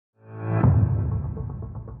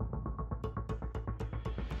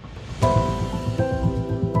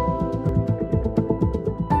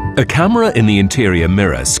A camera in the interior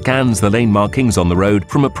mirror scans the lane markings on the road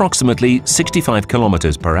from approximately 65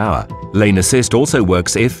 km/h. Lane assist also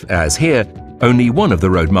works if, as here, only one of the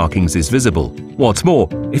road markings is visible. What's more,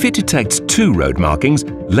 if it detects two road markings,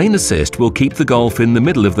 lane assist will keep the Golf in the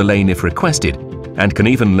middle of the lane if requested, and can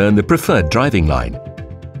even learn the preferred driving line.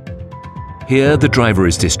 Here the driver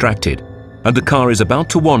is distracted, and the car is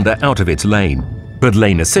about to wander out of its lane. But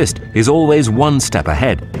lane assist is always one step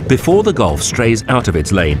ahead. Before the Golf strays out of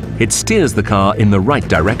its lane, it steers the car in the right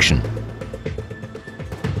direction.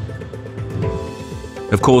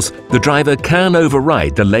 Of course, the driver can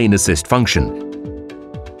override the lane assist function.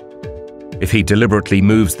 If he deliberately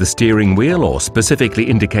moves the steering wheel or specifically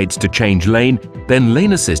indicates to change lane, then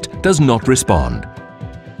lane assist does not respond.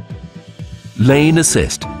 Lane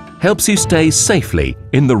assist helps you stay safely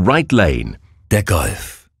in the right lane. Der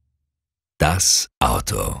Golf. Das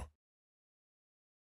Auto.